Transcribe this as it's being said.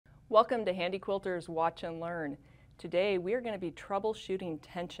Welcome to Handi Quilter's Watch and Learn. Today we are going to be troubleshooting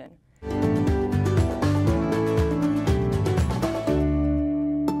tension.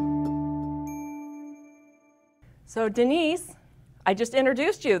 So Denise, I just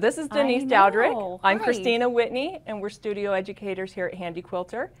introduced you. This is Denise Dowdrick. I'm Christina Whitney, and we're studio educators here at Handi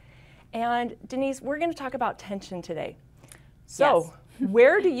Quilter. And Denise, we're going to talk about tension today. So,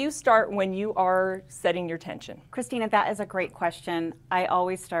 where do you start when you are setting your tension? Christina, that is a great question. I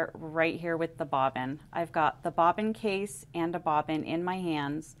always start right here with the bobbin. I've got the bobbin case and a bobbin in my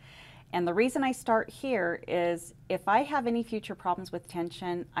hands. And the reason I start here is if I have any future problems with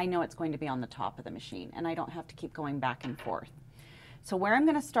tension, I know it's going to be on the top of the machine and I don't have to keep going back and forth. So where I'm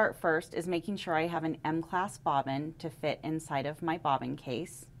going to start first is making sure I have an M-class bobbin to fit inside of my bobbin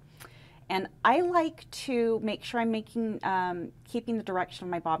case. And I like to make sure I'm keeping the direction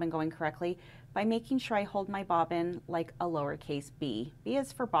of my bobbin going correctly by making sure I hold my bobbin like a lowercase b. B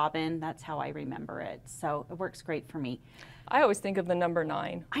is for bobbin, that's how I remember it. So it works great for me. I always think of the number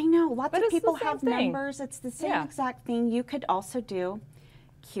 9. I know, lots of people have numbers. It's the same exact thing. You could also do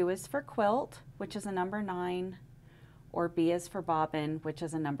Q is for quilt, which is a number 9, or B is for bobbin, which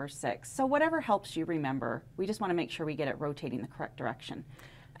is a number 6. So whatever helps you remember. We just want to make sure we get it rotating the correct direction.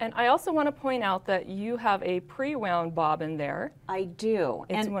 And I also want to point out that you have a pre-wound bobbin there. I do.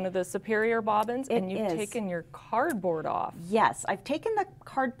 It's one of the superior bobbins, and you've taken your cardboard off. Yes, I've taken the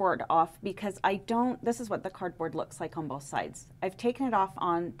cardboard off because this is what the cardboard looks like on both sides. I've taken it off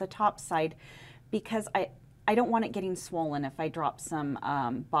on the top side because I don't want it getting swollen if I drop some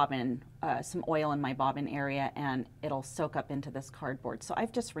some oil in my bobbin area and it'll soak up into this cardboard. So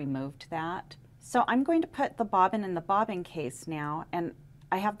I've just removed that. So I'm going to put the bobbin in the bobbin case now, and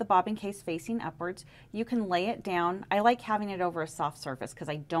I have the bobbin case facing upwards. You can lay it down. I like having it over a soft surface because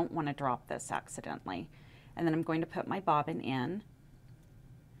I don't want to drop this accidentally. And then I'm going to put my bobbin in.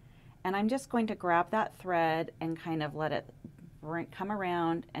 And I'm just going to grab that thread and kind of let it come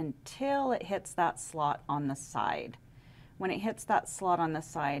around until it hits that slot on the side. When it hits that slot on the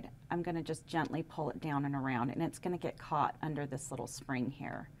side, I'm going to just gently pull it down and around, and it's going to get caught under this little spring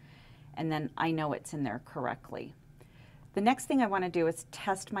here. And then I know it's in there correctly. The next thing I want to do is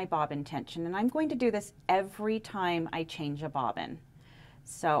test my bobbin tension, and I'm going to do this every time I change a bobbin.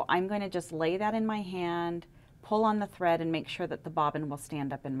 So I'm going to just lay that in my hand, pull on the thread, and make sure that the bobbin will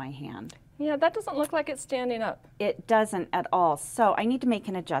stand up in my hand. Yeah, that doesn't look like it's standing up. It doesn't at all. So I need to make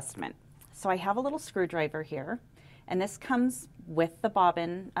an adjustment. So I have a little screwdriver here, and this comes with the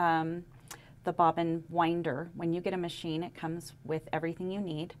bobbin winder. When you get a machine, it comes with everything you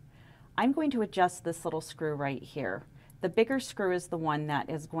need. I'm going to adjust this little screw right here. The bigger screw is the one that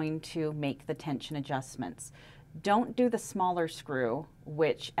is going to make the tension adjustments. Don't do the smaller screw,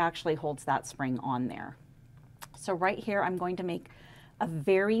 which actually holds that spring on there. So right here, I'm going to make a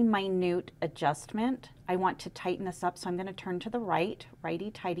very minute adjustment. I want to tighten this up, so I'm going to turn to the right,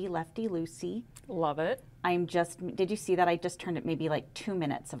 righty-tighty, lefty-loosey. Love it. Did you see that? I just turned it maybe like 2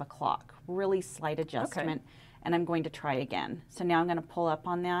 minutes of a clock. Really slight adjustment, and I'm going to try again. So now I'm going to pull up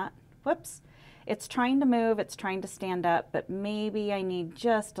on that. Whoops. It's trying to move, it's trying to stand up, but maybe I need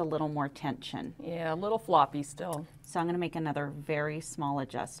just a little more tension. Yeah, a little floppy still. So I'm going to make another very small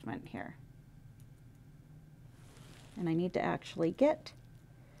adjustment here. And I need to actually get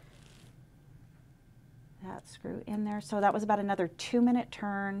that screw in there. So that was about another 2-minute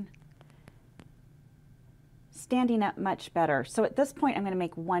turn. Standing up much better. So at this point, I'm going to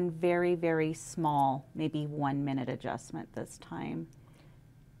make one very, very small, maybe 1-minute adjustment this time.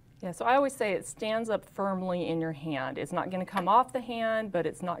 Yeah, so I always say it stands up firmly in your hand. It's not going to come off the hand, but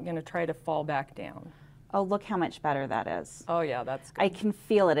it's not going to try to fall back down. Oh, look how much better that is. Oh yeah, that's good. I can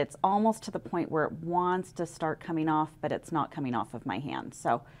feel it. It's almost to the point where it wants to start coming off, but it's not coming off of my hand.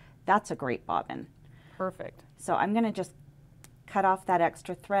 So that's a great bobbin. Perfect. So I'm going to just cut off that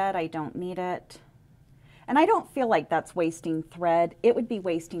extra thread. I don't need it. And I don't feel like that's wasting thread. It would be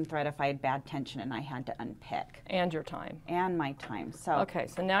wasting thread if I had bad tension and I had to unpick. And your time. And my time. So okay,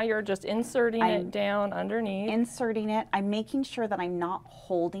 so now you're just inserting it down underneath. Inserting it. I'm making sure that I'm not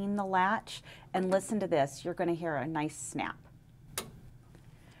holding the latch. And listen to this. You're going to hear a nice snap.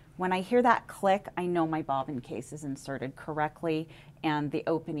 When I hear that click, I know my bobbin case is inserted correctly and the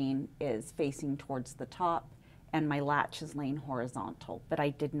opening is facing towards the top and my latch is laying horizontal, but I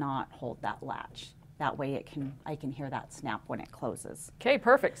did not hold that latch. That way I can hear that snap when it closes. Okay,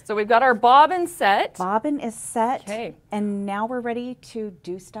 perfect. So we've got our bobbin set. Bobbin is set. Okay. And now we're ready to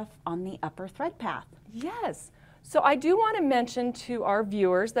do stuff on the upper thread path. Yes. So I do want to mention to our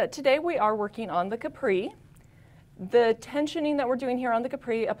viewers that today we are working on the Capri. The tensioning that we're doing here on the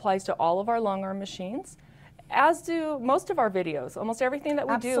Capri applies to all of our long arm machines. as do most of our videos. Almost everything that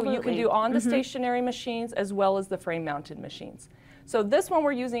we do, you can do on the stationary machines as well as the frame-mounted machines. So this one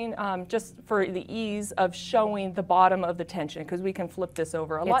we're using just for the ease of showing the bottom of the tension, because we can flip this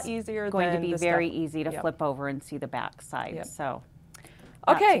over a lot easier. It's going to be very easy to flip over and see the back side. Yep. So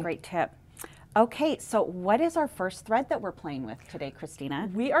that's okay. a great tip. Okay, so what is our first thread that we're playing with today,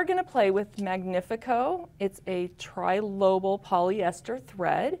 Kristina? We are going to play with Magnifico. It's a trilobal polyester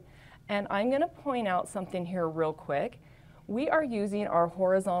thread. And I'm going to point out something here real quick. We are using our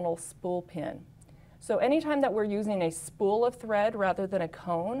horizontal spool pin. So anytime that we're using a spool of thread rather than a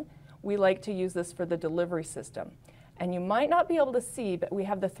cone, we like to use this for the delivery system. And you might not be able to see, but we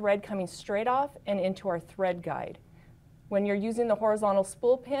have the thread coming straight off and into our thread guide. When you're using the horizontal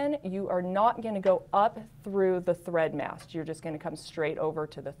spool pin, you are not going to go up through the thread mast. You're just going to come straight over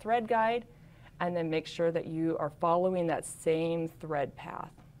to the thread guide and then make sure that you are following that same thread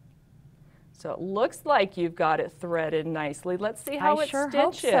path. So it looks like you've got it threaded nicely. Let's see how it stitches. I sure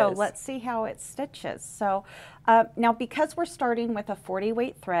hope so. Let's see how it stitches. So now, because we're starting with a 40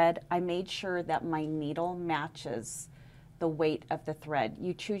 weight thread, I made sure that my needle matches the weight of the thread.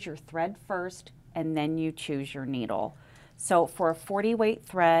 You choose your thread first and then you choose your needle. So for a 40 weight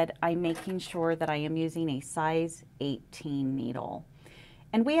thread, I'm making sure that I am using a size 18 needle.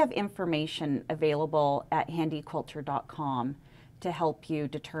 And we have information available at handiquilter.com to help you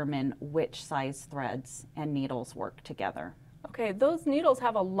determine which size threads and needles work together. Okay, those needles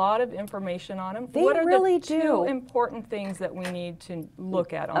have a lot of information on them. They what are really the two important things that we need to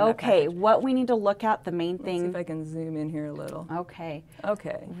look at on that Okay, package? what we need to look at, the main thing. Let's see if I can zoom in here a little. Okay.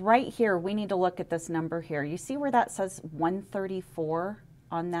 Okay. Right here, we need to look at this number here. You see where that says 134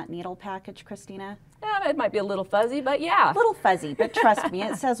 on that needle package, Kristina? Yeah, it might be a little fuzzy, but yeah. A little fuzzy, but trust me,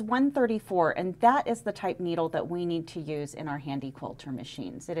 it says 134, and that is the type needle that we need to use in our Handi Quilter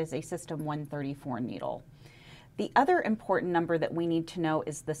machines. It is a System 134 needle. The other important number that we need to know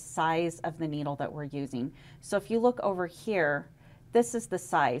is the size of the needle that we're using. So if you look over here, this is the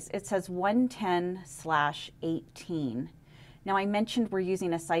size. It says 110/18. Now I mentioned we're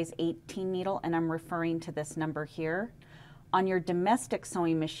using a size 18 needle, and I'm referring to this number here. On your domestic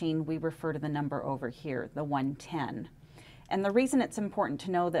sewing machine, we refer to the number over here, the 110. And the reason it's important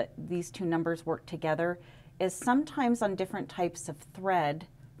to know that these two numbers work together is sometimes on different types of thread,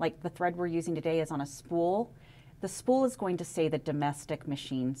 like the thread we're using today is on a spool, the spool is going to say the domestic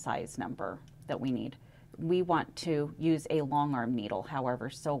machine size number that we need. We want to use a long arm needle, however,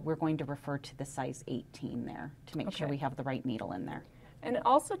 so we're going to refer to the size 18 there to make sure we have the right needle in there. And it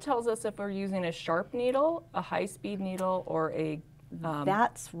also tells us if we're using a sharp needle, a high-speed needle, or a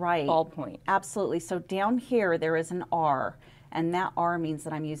that's right. ballpoint. Absolutely. So down here there is an R, and that R means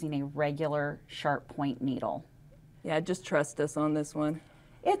that I'm using a regular sharp point needle. Yeah, just trust us on this one.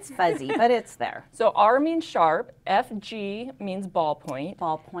 It's fuzzy, but it's there. So R means sharp, FG means ballpoint.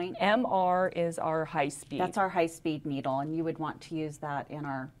 Ballpoint. MR is our high speed. That's our high speed needle, and you would want to use that in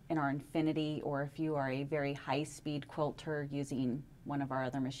our Infinity, or if you are a very high speed quilter using one of our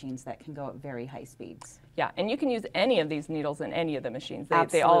other machines that can go at very high speeds. Yeah, and you can use any of these needles in any of the machines.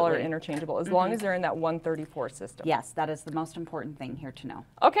 They all are interchangeable as long as they're in that 134 system. Yes, that is the most important thing here to know.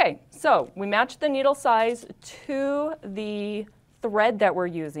 Okay, so we match the needle size to the thread that we're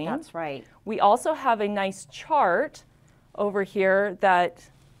using. That's right. We also have a nice chart over here that,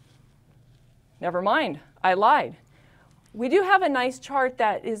 never mind, I lied. We do have a nice chart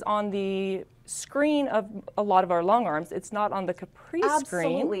that is on the screen of a lot of our long arms. It's not on the Capri screen.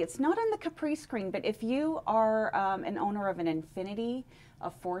 Absolutely, it's not on the Capri screen, but if you are an owner of an Infinity, a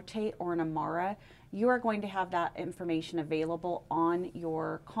Forte, or an Amara, you are going to have that information available on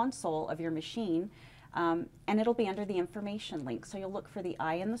your console of your machine. And it'll be under the information link. So you'll look for the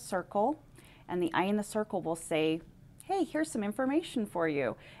eye in the circle, and the eye in the circle will say, hey, here's some information for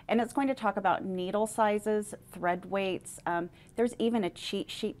you. And it's going to talk about needle sizes, thread weights. There's even a cheat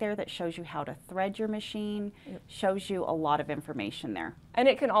sheet there that shows you how to thread your machine, shows you a lot of information there. And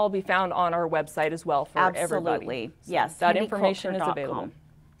it can all be found on our website as well for everybody. Absolutely, yes. That information is available.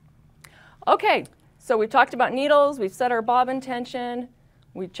 Okay, so we've talked about needles, we've set our bobbin tension,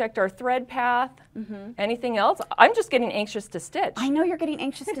 we checked our thread path. Anything else? I'm just getting anxious to stitch. I know you're getting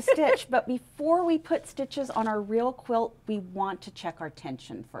anxious to stitch, but before we put stitches on our real quilt, we want to check our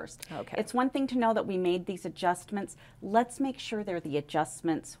tension first. Okay. It's one thing to know that we made these adjustments. Let's make sure they're the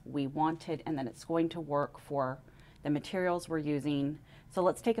adjustments we wanted and that it's going to work for the materials we're using. So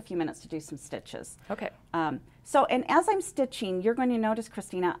let's take a few minutes to do some stitches. Okay. And as I'm stitching, you're going to notice,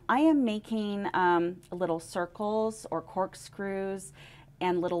 Kristina, I am making little circles or corkscrews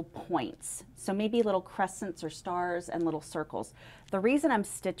and little points. So maybe little crescents or stars and little circles. The reason I'm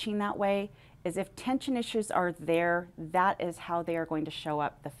stitching that way is if tension issues are there, that is how they are going to show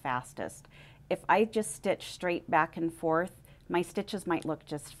up the fastest. If I just stitch straight back and forth, my stitches might look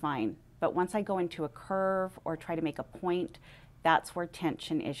just fine. But once I go into a curve or try to make a point, that's where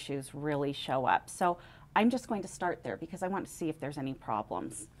tension issues really show up. So I'm just going to start there because I want to see if there's any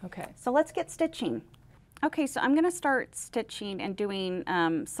problems. Okay. So let's get stitching. Okay, so I'm going to start stitching and doing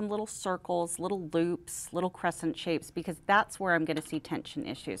some little circles, little loops, little crescent shapes, because that's where I'm going to see tension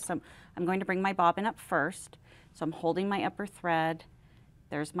issues. So I'm going to bring my bobbin up first. So I'm holding my upper thread.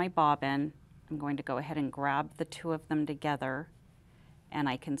 There's my bobbin. I'm going to go ahead and grab the two of them together, and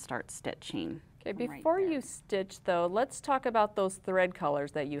I can start stitching. Okay, before you stitch though, let's talk about those thread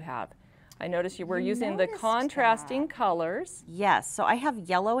colors that you have. I noticed you were using the contrasting colors. Yes, so I have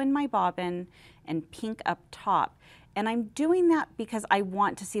yellow in my bobbin and pink up top. And I'm doing that because I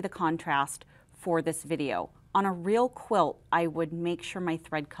want to see the contrast for this video. On a real quilt, I would make sure my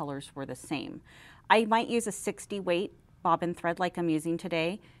thread colors were the same. I might use a 60 weight bobbin thread like I'm using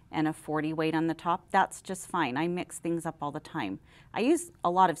today and a 40 weight on the top. That's just fine. I mix things up all the time. I use a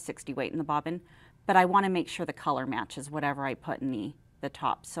lot of 60 weight in the bobbin, but I want to make sure the color matches whatever I put in the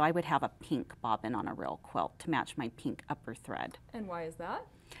top. So I would have a pink bobbin on a real quilt to match my pink upper thread. And why is that?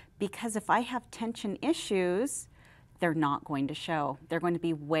 Because if I have tension issues, they're not going to show. They're going to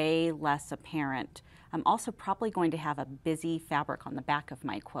be way less apparent. I'm also probably going to have a busy fabric on the back of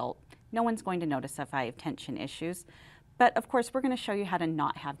my quilt. No one's going to notice if I have tension issues. But of course, we're going to show you how to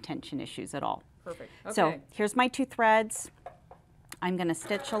not have tension issues at all. Perfect. Okay. So here's my two threads. I'm going to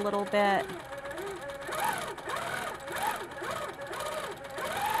stitch a little bit.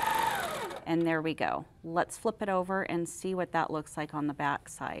 And there we go. Let's flip it over and see what that looks like on the back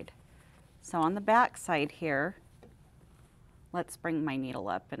side. So on the back side here, let's bring my needle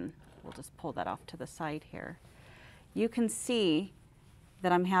up and we'll just pull that off to the side here. You can see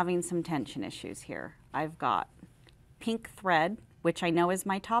that I'm having some tension issues here. I've got pink thread, which I know is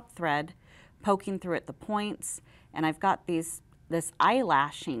my top thread, poking through at the points, and I've got this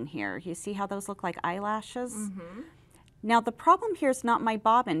eyelashing here. You see how those look like eyelashes? Mm-hmm. Now the problem here is not my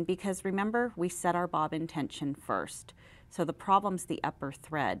bobbin, because remember we set our bobbin tension first. So the problem's the upper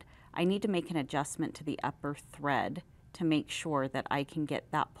thread. I need to make an adjustment to the upper thread to make sure that I can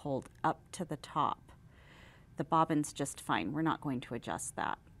get that pulled up to the top. The bobbin's just fine. We're not going to adjust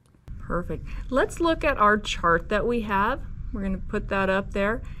that. Perfect. Let's look at our chart that we have. We're going to put that up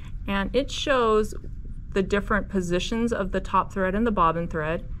there, and it shows the different positions of the top thread and the bobbin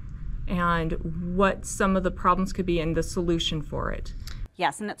thread, and what some of the problems could be and the solution for it.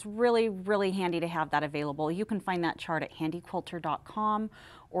 Yes, and it's really, really handy to have that available. You can find that chart at handiquilter.com,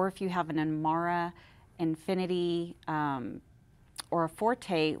 or if you have an Amara, Infinity, or a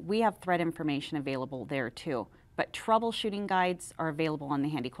Forte, we have thread information available there too. But troubleshooting guides are available on the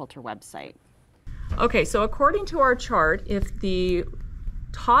Handi Quilter website. Okay, so according to our chart, if the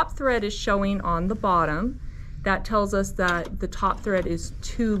top thread is showing on the bottom, that tells us that the top thread is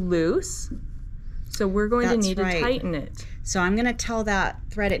too loose. So we're going to need to tighten it. So I'm going to tell that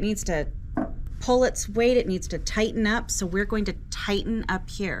thread it needs to pull its weight, it needs to tighten up. So we're going to tighten up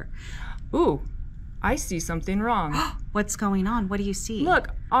here. Ooh, I see something wrong. What's going on? What do you see? Look,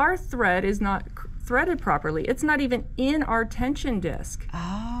 our thread is not threaded properly. It's not even in our tension disc.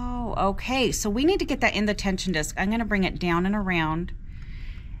 Oh, okay. So we need to get that in the tension disc. I'm going to bring it down and around,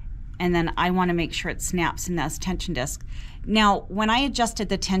 and then I want to make sure it snaps in this tension disc. Now, when I adjusted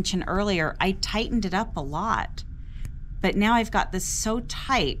the tension earlier, I tightened it up a lot, but now I've got this so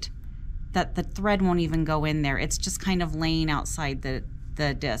tight that the thread won't even go in there. It's just kind of laying outside the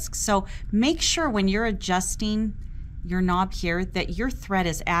disc. So make sure when you're adjusting your knob here that your thread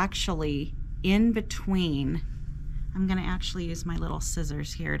is actually in between. I'm going to actually use my little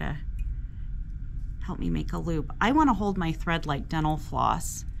scissors here to help me make a loop. I want to hold my thread like dental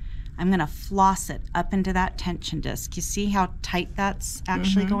floss. I'm going to floss it up into that tension disc. You see how tight that's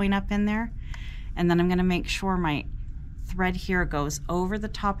actually going up in there? And then I'm going to make sure my thread here goes over the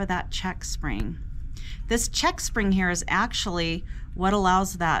top of that check spring. This check spring here is actually what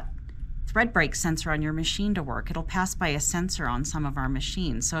allows that thread break sensor on your machine to work. It'll pass by a sensor on some of our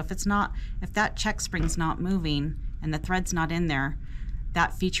machines. So if that check spring's not moving and the thread's not in there,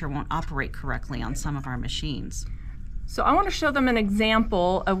 that feature won't operate correctly on some of our machines. So I want to show them an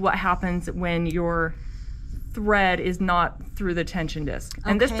example of what happens when your thread is not through the tension disc.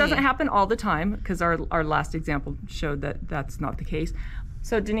 And this doesn't happen all the time, because our last example showed that that's not the case.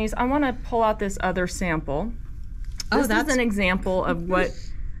 So Denise, I want to pull out this other sample. This is an example of what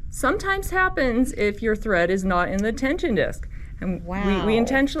sometimes happens if your thread is not in the tension disc. And we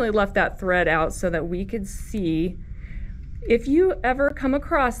intentionally left that thread out so that we could see. If you ever come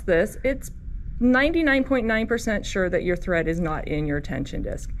across this, it's 99.9% sure that your thread is not in your tension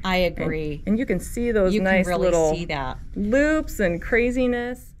disc. I agree. And you can see those nice really little see that. loops and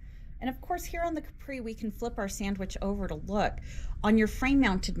craziness. And of course, here on the Capri, we can flip our sandwich over to look. On your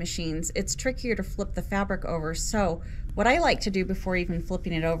frame-mounted machines, it's trickier to flip the fabric over. So what I like to do before even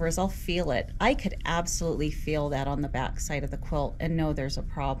flipping it over is I'll feel it. I could absolutely feel that on the back side of the quilt and know there's a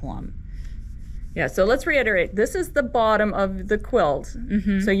problem. Yeah, so let's reiterate. This is the bottom of the quilt,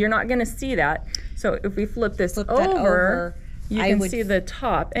 so you're not going to see that. So if we flip this over, you can see the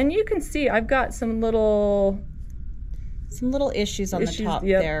top. And you can see I've got some little issues on the top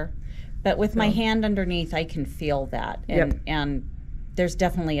there. But with my hand underneath, I can feel that. And there's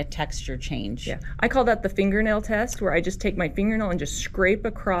definitely a texture change. Yeah, I call that the fingernail test, where I just take my fingernail and just scrape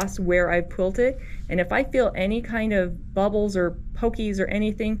across where I've quilted. And if I feel any kind of bubbles or pokies or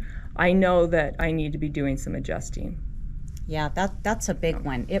anything, I know that I need to be doing some adjusting. Yeah, that's a big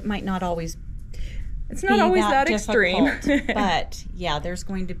one. It might not always It's not always that extreme. But yeah, there's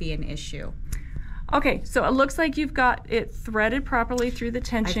going to be an issue. Okay, so it looks like you've got it threaded properly through the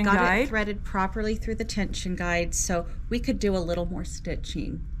tension guide. I've got it threaded properly through the tension guide, so we could do a little more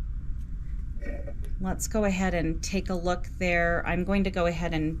stitching. Let's go ahead and take a look there. I'm going to go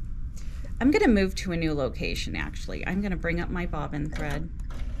ahead and I'm going to move to a new location actually. I'm going to bring up my bobbin thread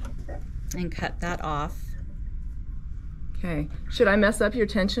and cut that off. Okay. Should I mess up your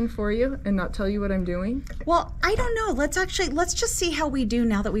tension for you and not tell you what I'm doing? Well, I don't know. Let's just see how we do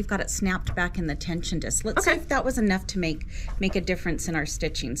now that we've got it snapped back in the tension disc. Let's see if that was enough to make a difference in our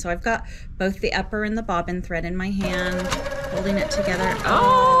stitching. So I've got both the upper and the bobbin thread in my hand, holding it together.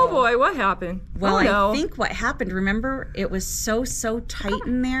 Oh boy, what happened? Well, I think what happened, remember, it was so tight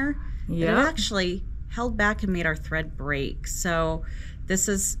in there. Yeah. It actually held back and made our thread break. So this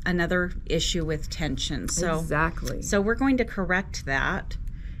is another issue with tension. Exactly. So we're going to correct that.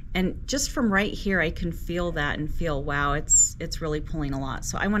 And just from right here, I can feel that and feel, wow, it's really pulling a lot.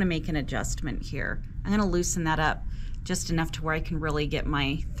 So I want to make an adjustment here. I'm going to loosen that up just enough to where I can really get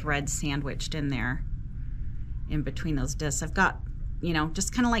my thread sandwiched in there in between those discs. I've got, you know,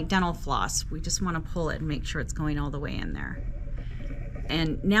 just kind of like dental floss. We just want to pull it and make sure it's going all the way in there.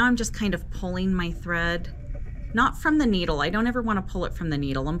 And now I'm just kind of pulling my thread, not from the needle. I don't ever want to pull it from the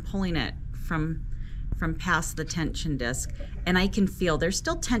needle. I'm pulling it from past the tension disc, and I can feel there's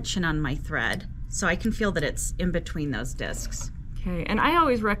still tension on my thread, so I can feel that it's in between those discs. Okay, and I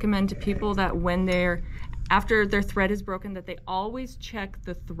always recommend to people that when after their thread is broken, that they always check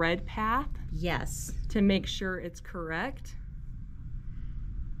the thread path. Yes. To make sure it's correct.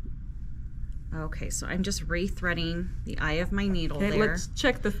 Okay, so I'm just rethreading the eye of my needle there. Let's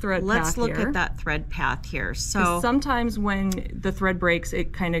check the thread path Let's look at that thread path here. So sometimes when the thread breaks,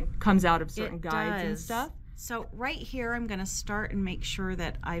 it kind of comes out of certain guides and stuff. So right here, I'm going to start and make sure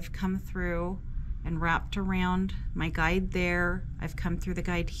that I've come through and wrapped around my guide there. I've come through the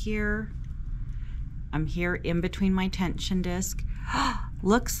guide here. I'm here in between my tension disc.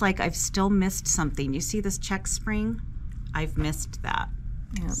 Looks like I've still missed something. You see this check spring? I've missed that.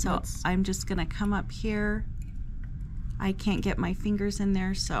 Yeah, so I'm just going to come up here. I can't get my fingers in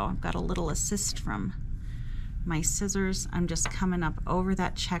there, so I've got a little assist from my scissors. I'm just coming up over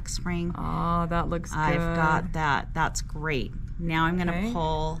that check spring. Oh, that looks good. I've got that. That's great. Now I'm going to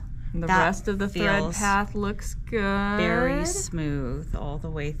pull. And the rest of the thread path looks good. Very smooth all the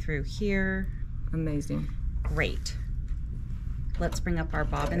way through here. Amazing. Great. Let's bring up our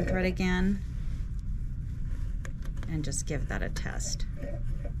bobbin thread again and just give that a test.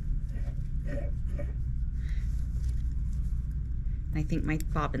 I think my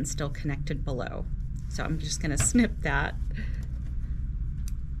bobbin's still connected below, so I'm just going to snip that.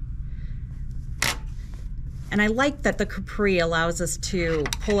 And I like that the Capri allows us to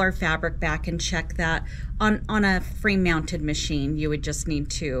pull our fabric back and check that. On a frame-mounted machine, you would just need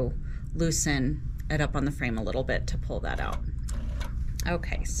to loosen it up on the frame a little bit to pull that out.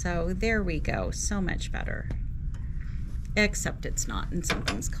 Okay, so there we go. So much better. Except it's not, and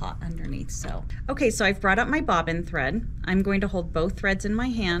something's caught underneath. So okay, so I've brought up my bobbin thread. I'm going to hold both threads in my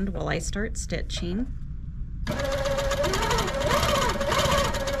hand while I start stitching.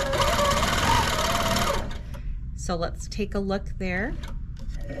 So let's take a look there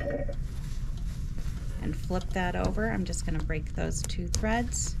and flip that over. I'm just going to break those two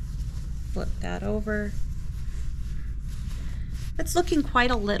threads, flip that over. It's looking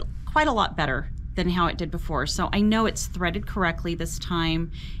quite a lot better than how it did before. So I know it's threaded correctly this time.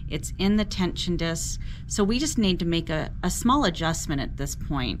 It's in the tension disc. So we just need to make a small adjustment at this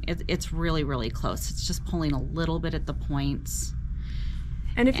point. It's really, really close. It's just pulling a little bit at the points.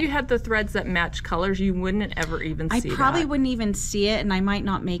 And if you had the threads that match colors, you wouldn't ever even see that. I probably wouldn't even see it, and I might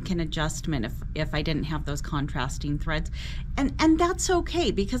not make an adjustment if I didn't have those contrasting threads. And that's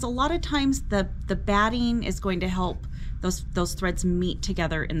okay, because a lot of times the batting is going to help those threads meet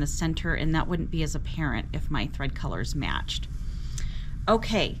together in the center, and that wouldn't be as apparent if my thread colors matched.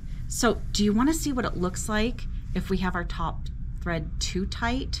 Okay, so do you want to see what it looks like if we have our top thread too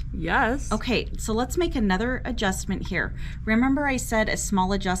tight? Yes. Okay, so let's make another adjustment here. Remember I said a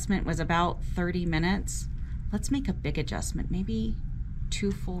small adjustment was about 30 minutes? Let's make a big adjustment, maybe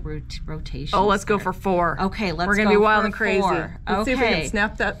 2 full rotations. Oh, let's go for 4. Okay, let's go for 4. We're going to be wild and crazy. Let's see if we can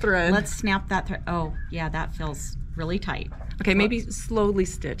snap that thread. Let's snap that thread. Oh, yeah, that feels really tight. Okay, maybe slowly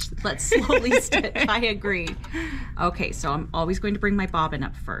stitch. Let's slowly stitch. I agree. Okay, so I'm always going to bring my bobbin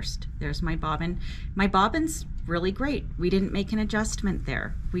up first. There's my bobbin. My bobbin's really great. We didn't make an adjustment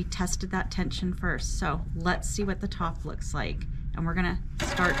there. We tested that tension first. So let's see what the top looks like. And we're gonna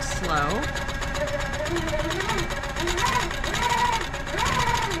start slow.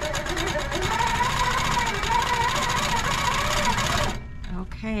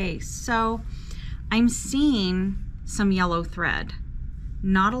 Okay, so I'm seeing some yellow thread.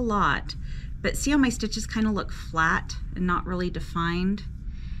 Not a lot, but see how my stitches kind of look flat and not really defined?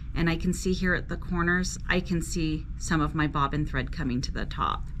 And I can see here at the corners, I can see some of my bobbin thread coming to the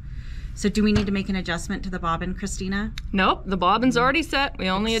top. So do we need to make an adjustment to the bobbin, Kristina? Nope, the bobbin's already set. We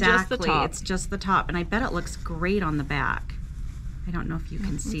only adjust the top. It's just the top, and I bet it looks great on the back. I don't know if you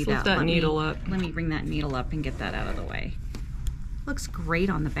can see that. Lift that needle up. Let me bring that needle up and get that out of the way. Looks great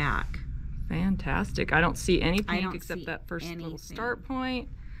on the back. Fantastic. I don't see any pink except that first little start point.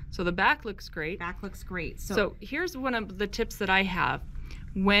 So the back looks great. Back looks great. So here's one of the tips that I have.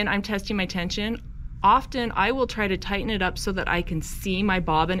 When I'm testing my tension, often I will try to tighten it up so that I can see my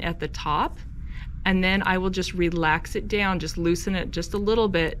bobbin at the top, and then I will just relax it down, just loosen it just a little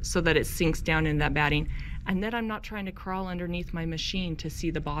bit so that it sinks down in that batting. And then I'm not trying to crawl underneath my machine to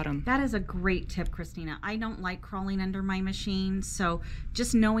see the bottom. That is a great tip, Kristina. I don't like crawling under my machine, so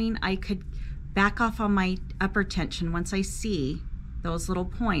just knowing I could back off on my upper tension once I see those little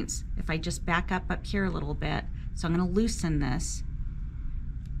points. If I just back up here a little bit, so I'm going to loosen this.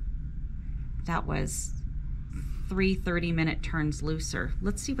 That was 3 30-minute turns looser.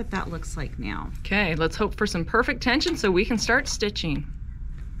 Let's see what that looks like now. Okay, let's hope for some perfect tension so we can start stitching.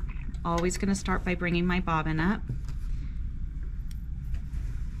 Always going to start by bringing my bobbin up.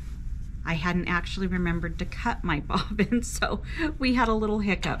 I hadn't actually remembered to cut my bobbin, so we had a little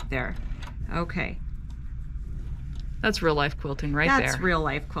hiccup there. Okay. That's real life quilting right there. That's real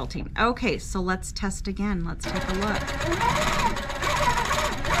life quilting. Okay, so let's test again. Let's take a look.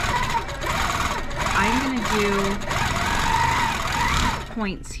 I'm going to do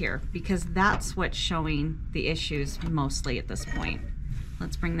points here because that's what's showing the issues mostly at this point.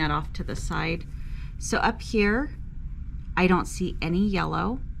 Let's bring that off to the side. So up here, I don't see any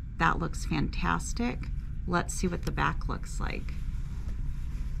yellow. That looks fantastic. Let's see what the back looks like.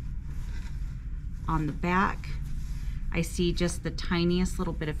 On the back, I see just the tiniest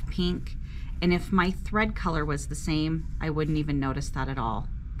little bit of pink. And if my thread color was the same, I wouldn't even notice that at all.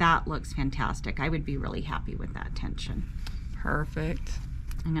 That looks fantastic. I would be really happy with that tension. Perfect.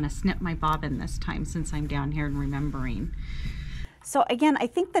 I'm gonna snip my bobbin this time since I'm down here and remembering. So again, I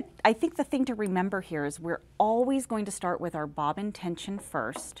think the thing to remember here is we're always going to start with our bobbin tension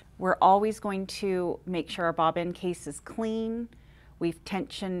first. We're always going to make sure our bobbin case is clean. We've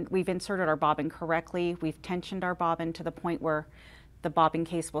inserted our bobbin correctly. We've tensioned our bobbin to the point where the bobbin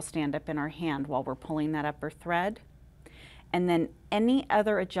case will stand up in our hand while we're pulling that upper thread. And then any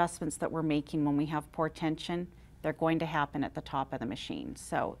other adjustments that we're making when we have poor tension, they're going to happen at the top of the machine.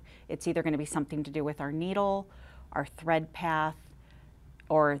 So it's either going to be something to do with our needle, our thread path,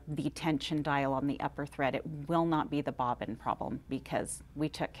 or the tension dial on the upper thread. It will not be the bobbin problem because we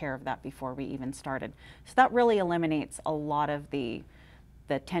took care of that before we even started. So that really eliminates a lot of the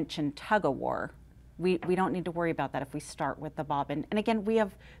tension tug-of-war. We don't need to worry about that if we start with the bobbin. And again, we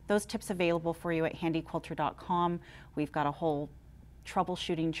have those tips available for you at handiquilter.com. We've got a whole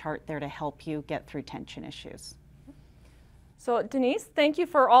troubleshooting chart there to help you get through tension issues. So Denise, thank you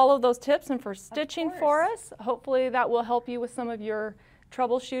for all of those tips and for stitching for us. Hopefully that will help you with some of your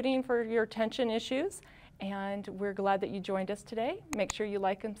troubleshooting for your tension issues. And we're glad that you joined us today. Make sure you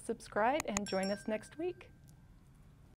like and subscribe and join us next week.